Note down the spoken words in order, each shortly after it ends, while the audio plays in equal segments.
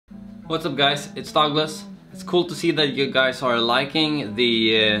What's up guys, it's Douglas. It's cool to see that you guys are liking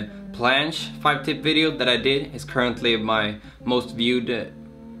the planche 5-tip video that I did. It's currently my most viewed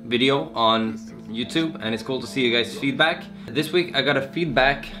video on YouTube, and it's cool to see you guys' feedback. This week I got a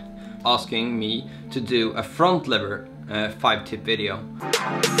feedback asking me to do a front lever 5-tip video.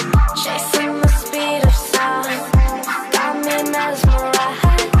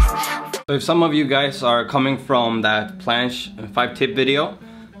 So if some of you guys are coming from that planche 5-tip video,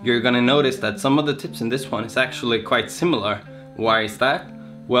 you're gonna notice that some of the tips in this one is actually quite similar. Why is that?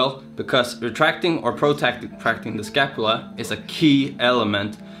 Well, because retracting or protracting the scapula is a key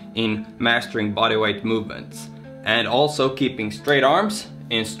element in mastering bodyweight movements, and also keeping straight arms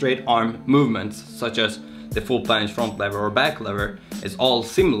in straight arm movements, such as the full planche front lever or back lever, is all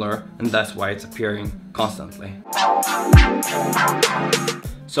similar, and that's why it's appearing constantly.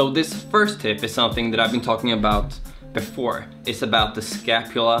 So this first tip is something that I've been talking about before. It's about the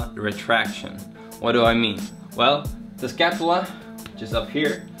scapula retraction. What do I mean? Well, the scapula, just up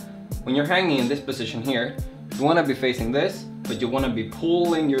here, when you're hanging in this position here, you want to be facing this, but you want to be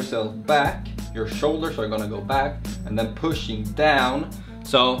pulling yourself back. Your shoulders are gonna go back and then pushing down.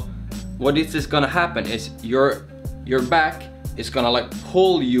 So what is gonna happen is your back is gonna like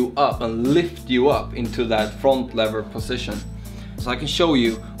pull you up and lift you up into that front lever position. So I can show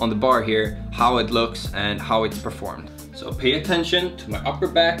you on the bar here how it looks and how it's performed. So pay attention to my upper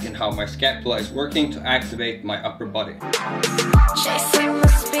back and how my scapula is working to activate my upper body. Chasing the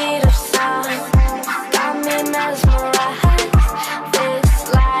speed of sound, got me mesmerized.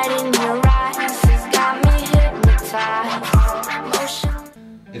 This light in your eyes has got me hypnotized.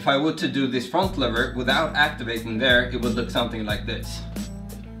 If I were to do this front lever without activating there, it would look something like this.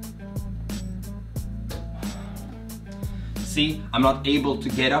 See, I'm not able to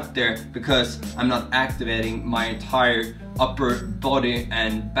get up there because I'm not activating my entire upper body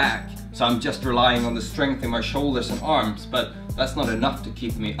and back. So I'm just relying on the strength in my shoulders and arms, but that's not enough to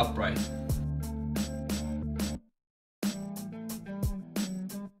keep me upright.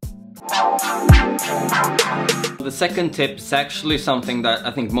 The second tip is actually something that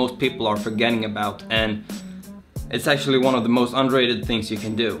I think most people are forgetting about, and it's actually one of the most underrated things you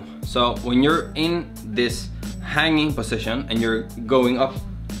can do. So when you're in this hanging position and you're going up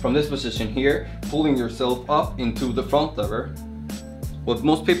from this position here, pulling yourself up into the front lever, what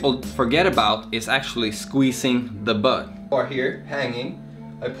most people forget about is actually squeezing the butt. Or here, hanging,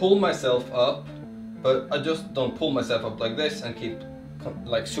 I pull myself up, but I just don't pull myself up like this and keep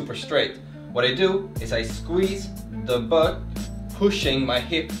like super straight. What I do is I squeeze the butt, pushing my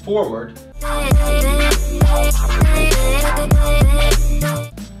hip forward.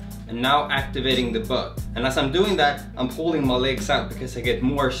 And now activating the butt. And as I'm doing that, I'm pulling my legs out because I get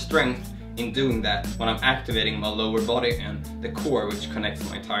more strength in doing that when I'm activating my lower body and the core, which connects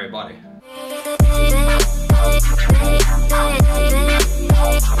my entire body.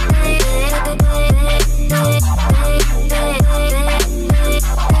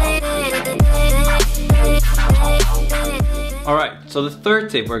 Alright, so the third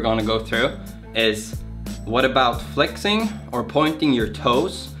tip we're gonna go through is, what about flexing or pointing your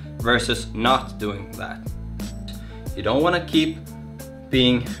toes versus not doing that? You don't want to keep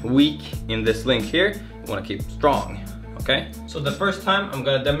being weak in this link here, you want to keep strong, okay? So the first time I'm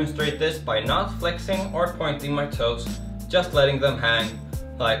going to demonstrate this by not flexing or pointing my toes, just letting them hang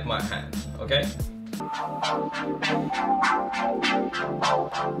like my hands, okay?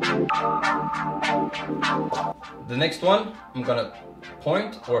 The next one, I'm going to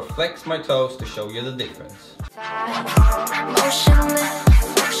point or flex my toes to show you the difference.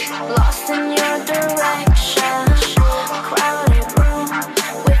 Lost in your direction, crowded room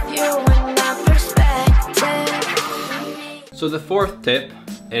with you in my perspective. So the fourth tip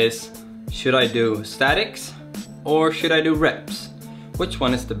is, should I do statics or should I do reps? Which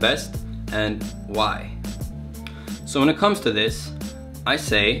one is the best and why? So when it comes to this, I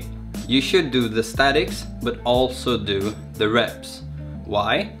say you should do the statics but also do the reps.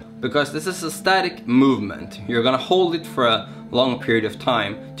 Why? Because this is a static movement. You're gonna hold it for a long period of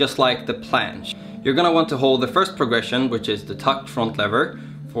time, just like the planche. You're gonna want to hold the first progression, which is the tucked front lever,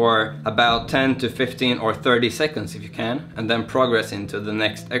 for about 10 to 15 or 30 seconds if you can, and then progress into the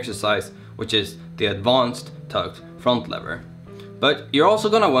next exercise, which is the advanced tucked front lever. But you're also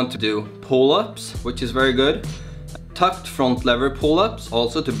gonna want to do pull-ups, which is very good. Tucked front lever pull-ups,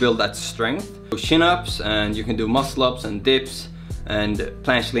 also to build that strength. Chin-ups, and you can do muscle-ups and dips, and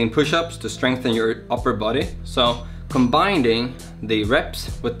planche lean push-ups to strengthen your upper body. So combining the reps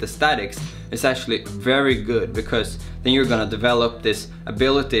with the statics is actually very good, because then you're gonna develop this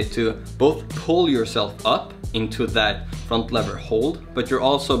ability to both pull yourself up into that front lever hold, but you're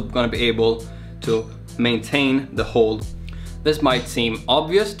also going to be able to maintain the hold. This might seem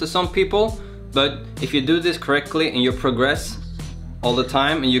obvious to some people, but if you do this correctly and you progress all the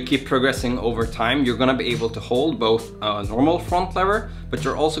time and you keep progressing over time, you're gonna be able to hold both a normal front lever, but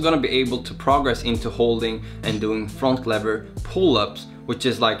you're also gonna be able to progress into holding and doing front lever pull-ups, which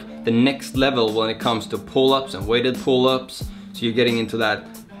is like the next level when it comes to pull-ups and weighted pull-ups. So you're getting into that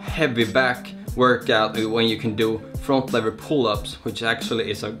heavy back workout when you can do front lever pull-ups, which actually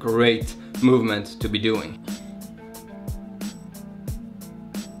is a great movement to be doing.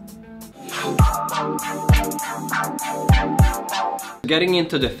 Getting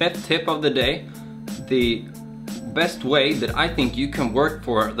into the fifth tip of the day, the best way that I think you can work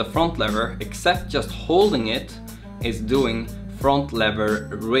for the front lever, except just holding it, is doing front lever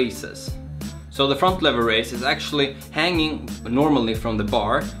raises. So the front lever raise is actually hanging normally from the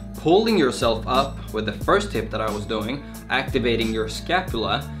bar, pulling yourself up with the first tip that I was doing, activating your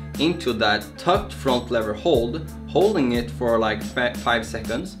scapula into that tucked front lever hold, holding it for like 5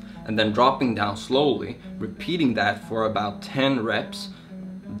 seconds, and then dropping down slowly, repeating that for about 10 reps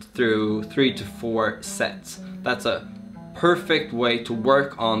through 3 to 4 sets. That's a perfect way to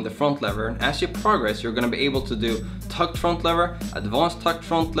work on the front lever, and as you progress you're going to be able to do tucked front lever, advanced tucked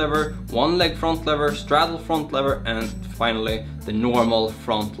front lever, one leg front lever, straddle front lever, and finally the normal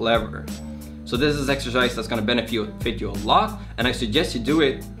front lever. So this is exercise that's going to benefit you a lot, and I suggest you do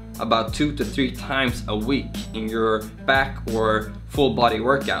it about 2 to 3 times a week in your back or full body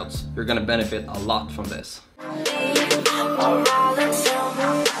workouts. You're gonna benefit a lot from this.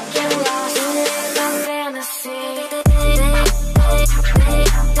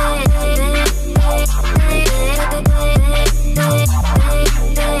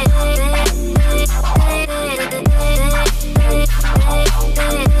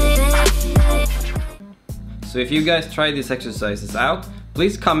 So if you guys try these exercises out,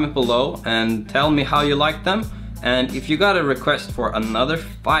 please comment below and tell me how you like them. And if you got a request for another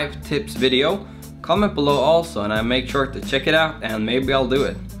 5 tips video, comment below also and I'll make sure to check it out and maybe I'll do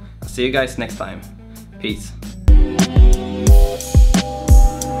it. I'll see you guys next time. Peace.